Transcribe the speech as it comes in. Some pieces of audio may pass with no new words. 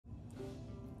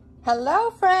Hello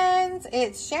friends,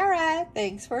 it's Shara.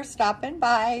 Thanks for stopping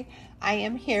by. I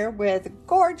am here with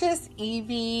gorgeous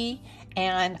Evie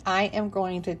and I am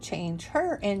going to change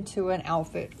her into an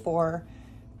outfit for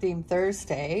Theme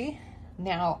Thursday.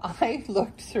 Now I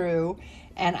looked through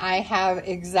and I have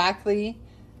exactly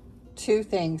two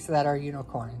things that are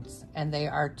unicorns and they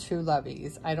are two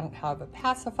loveys. I don't have a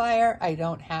pacifier. I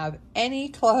don't have any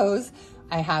clothes.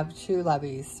 I have two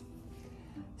loveys.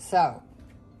 So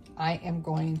I am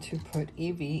going to put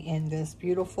Evie in this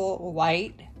beautiful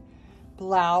white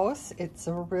blouse. It's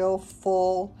a real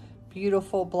full,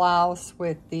 beautiful blouse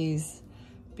with these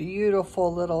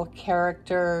beautiful little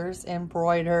characters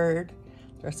embroidered.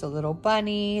 There's a little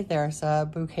bunny, there's a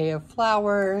bouquet of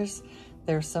flowers,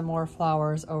 there's some more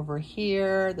flowers over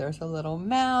here, there's a little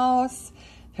mouse,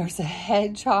 there's a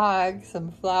hedgehog,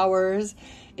 some flowers.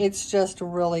 It's just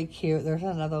really cute. There's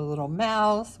another little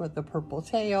mouse with a purple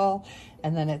tail,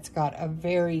 and then it's got a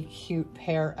very cute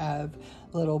pair of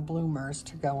little bloomers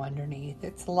to go underneath.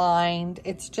 It's lined.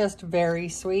 It's just very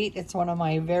sweet. It's one of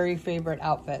my very favorite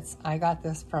outfits. I got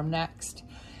this from Next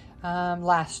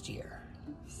last year.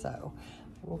 So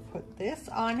we'll put this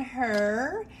on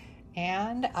her.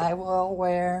 And I won't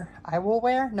wear,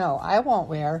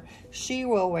 she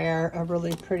will wear a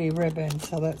really pretty ribbon.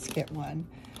 So let's get one.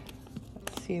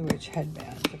 Let's see which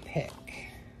headband to pick.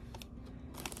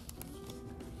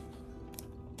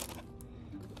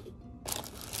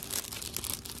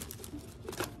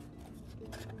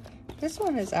 This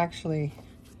one is actually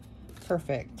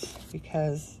perfect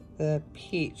because the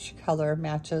peach color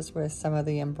matches with some of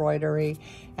the embroidery,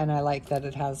 and I like that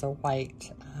it has a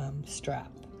white strap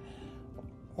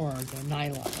or the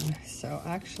nylon. So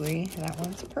actually that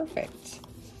one's perfect.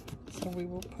 So we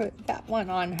will put that one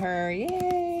on her.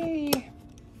 Yay!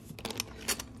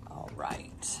 All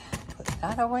right, put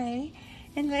that away.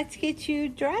 And let's get you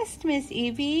dressed, Miss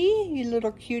Evie, you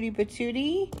little cutie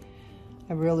patootie.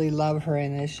 I really love her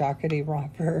in this jackety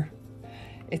romper.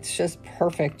 It's just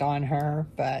perfect on her,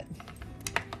 but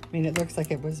I mean, it looks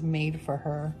like it was made for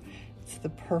her. It's the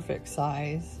perfect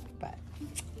size, but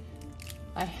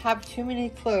I have too many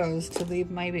clothes to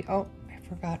leave my, oh, I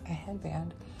forgot a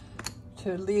headband,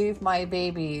 to leave my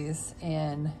babies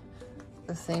in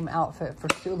the same outfit for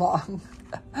too long.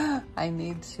 I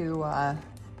need to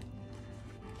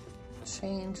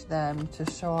change them to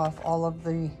show off all of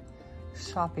the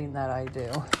shopping that I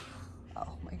do.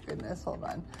 Oh my goodness, hold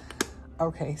on.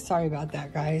 Okay, sorry about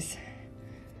that, guys.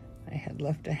 I had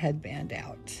left a headband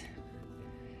out.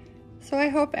 So I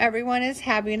hope everyone is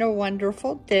having a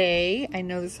wonderful day. I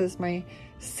know this is my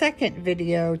second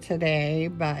video today,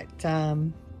 but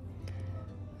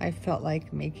I felt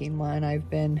like making one. I've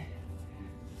been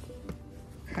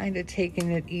kind of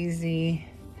taking it easy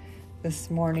this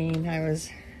morning. I was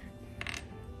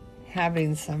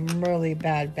having some really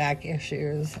bad back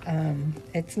issues.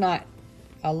 It's not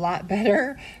a lot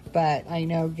better, but I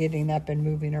know getting up and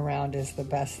moving around is the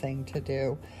best thing to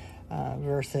do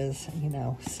versus, you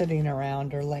know, sitting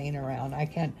around or laying around. I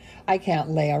can't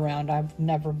lay around. I've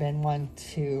never been one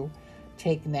to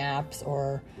take naps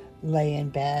or lay in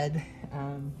bed.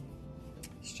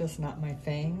 It's just not my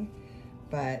thing,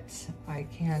 but I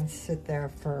can sit there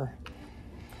for,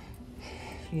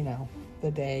 you know,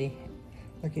 the day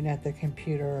looking at the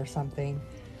computer or something,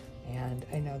 and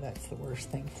I know that's the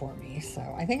worst thing for me. So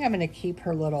I think I'm going to keep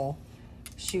her little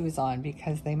shoes on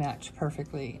because they match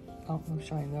perfectly. Oh, I'm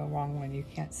showing the wrong one. You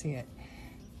can't see it.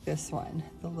 This one,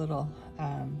 the little,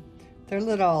 they're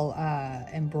little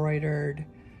embroidered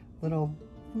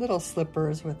little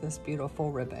slippers with this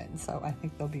beautiful ribbon. So I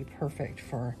think they'll be perfect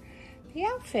for the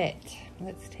outfit.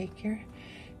 Let's take your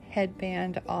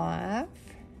headband off.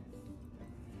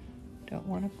 Don't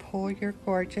want to pull your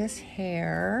gorgeous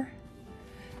hair.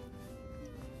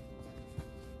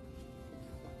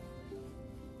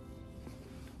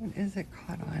 What is it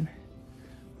caught on?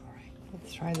 All right,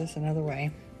 let's try this another way.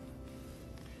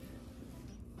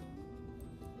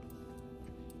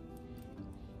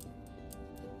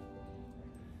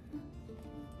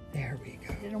 There we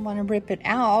go. I didn't want to rip it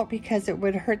out because it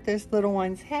would hurt this little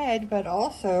one's head, but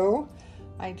also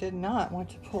I did not want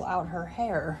to pull out her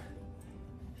hair.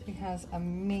 She has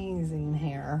amazing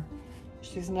hair.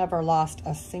 She's never lost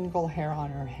a single hair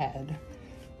on her head,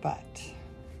 but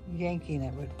yanking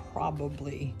it would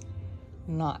probably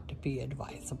not be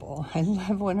advisable. I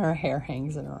love when her hair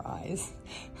hangs in her eyes.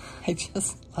 I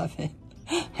just love it.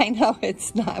 I know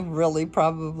it's not really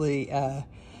probably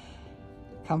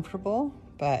comfortable,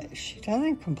 but she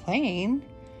doesn't complain.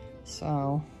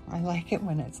 So I like it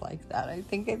when it's like that. I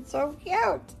think it's so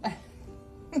cute.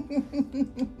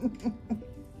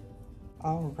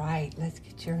 All right, let's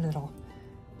get your little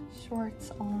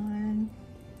shorts on.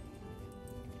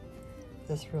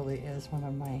 This really is one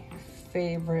of my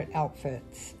favorite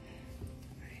outfits.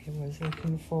 I was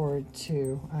looking forward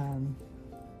to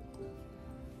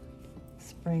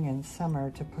spring and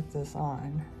summer to put this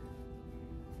on.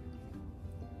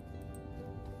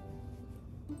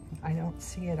 I don't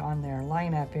see it on their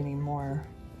lineup anymore,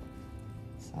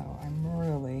 so I'm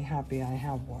really happy I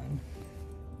have one.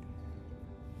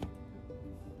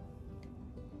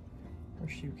 Her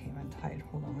shoe came untied.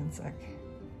 Hold on one sec.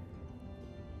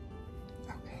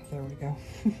 Okay, there we go.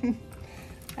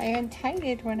 I untied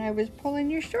it when I was pulling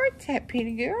your shorts up,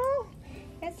 Petey girl.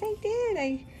 Yes, I did.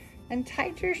 I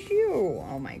untied your shoe.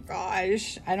 Oh my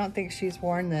gosh. I don't think she's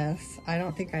worn this. I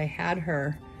don't think I had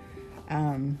her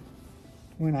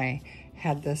when I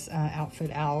had this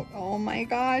outfit out. Oh my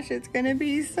gosh, it's gonna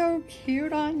be so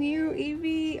cute on you,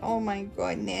 Evie. Oh my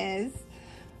goodness.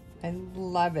 I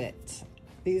love it.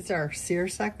 These are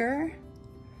seersucker,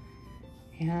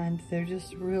 and they're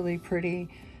just really pretty.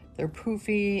 They're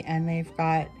poofy, and they've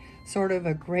got sort of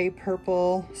a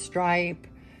gray-purple stripe,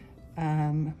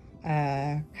 kind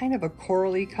of a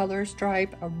corally color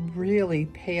stripe, a really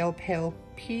pale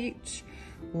peach,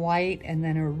 white, and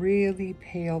then a really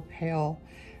pale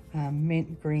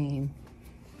mint green.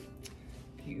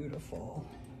 Beautiful.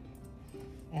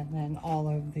 And then all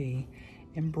of the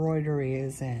embroidery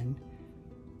is in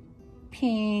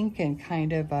pink and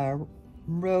kind of a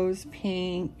rose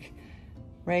pink,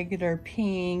 regular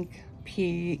pink,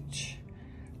 peach,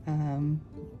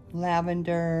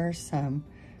 lavender, some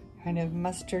kind of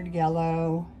mustard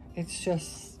yellow. It's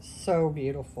just so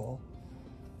beautiful.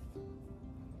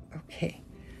 Okay,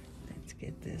 let's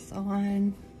get this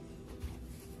on.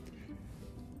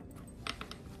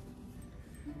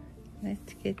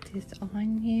 Let's get this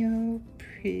on you,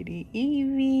 pretty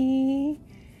Evie.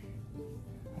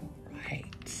 All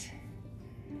right.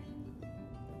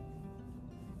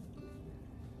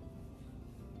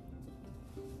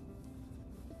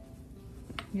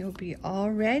 You'll be all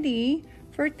ready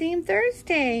for Theme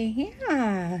Thursday.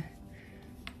 Yeah,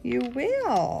 you will.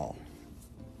 All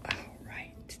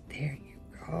right, there you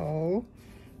go.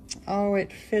 Oh,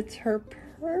 it fits her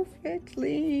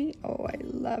perfectly. Oh, I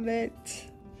love it.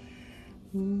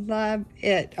 Love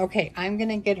it. Okay, I'm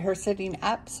gonna get her sitting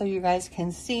up so you guys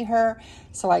can see her,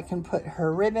 so I can put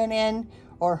her ribbon in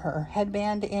or her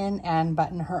headband in and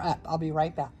button her up. I'll be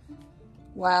right back.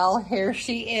 Well, here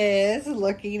she is,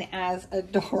 looking as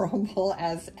adorable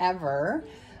as ever.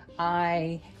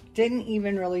 I didn't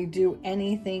even really do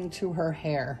anything to her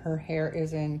hair. Her hair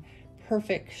is in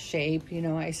perfect shape. You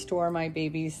know, I store my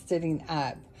babies sitting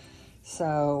up,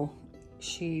 so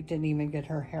she didn't even get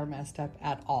her hair messed up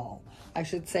at all. I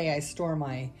should say I store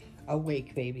my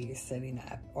awake babies sitting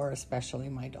up, or especially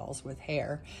my dolls with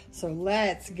hair. So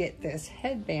let's get this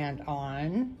headband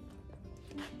on.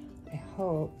 I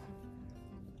hope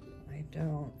I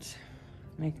don't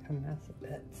make a mess of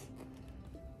it.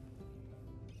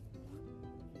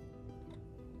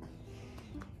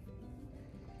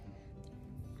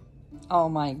 Oh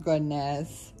my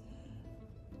goodness.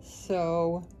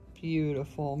 So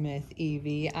beautiful, Miss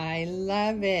Evie. I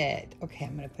love it. Okay,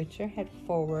 I'm gonna put your head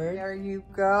forward. There you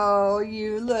go.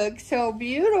 You look so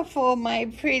beautiful, my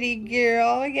pretty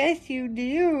girl. Yes, you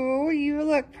do. You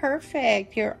look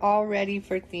perfect. You're all ready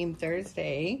for Theme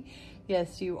Thursday.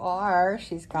 Yes, you are.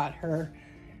 She's got her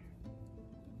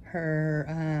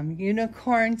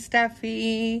unicorn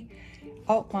stuffy.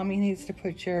 Oh, Mommy needs to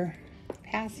put your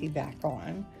passy back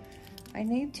on. I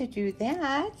need to do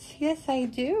that. Yes, I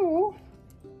do.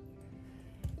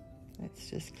 Let's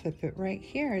just clip it right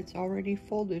here. It's already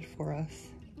folded for us.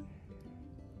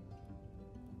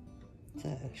 It's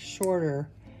a shorter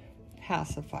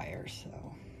pacifier,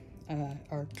 so,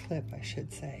 or clip, I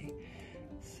should say.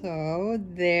 So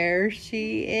there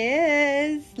she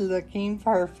is, looking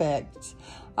perfect.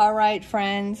 All right,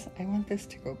 friends, I want this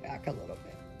to go back a little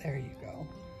bit. There you go.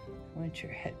 I want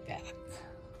your head back.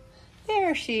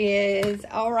 There she is.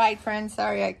 All right, friends,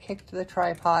 sorry I kicked the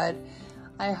tripod.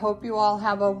 I hope you all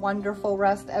have a wonderful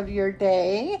rest of your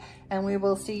day, and we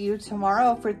will see you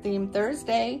tomorrow for Theme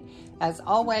Thursday. As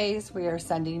always, we are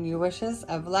sending you wishes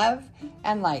of love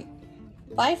and light.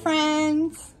 Bye,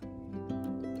 friends.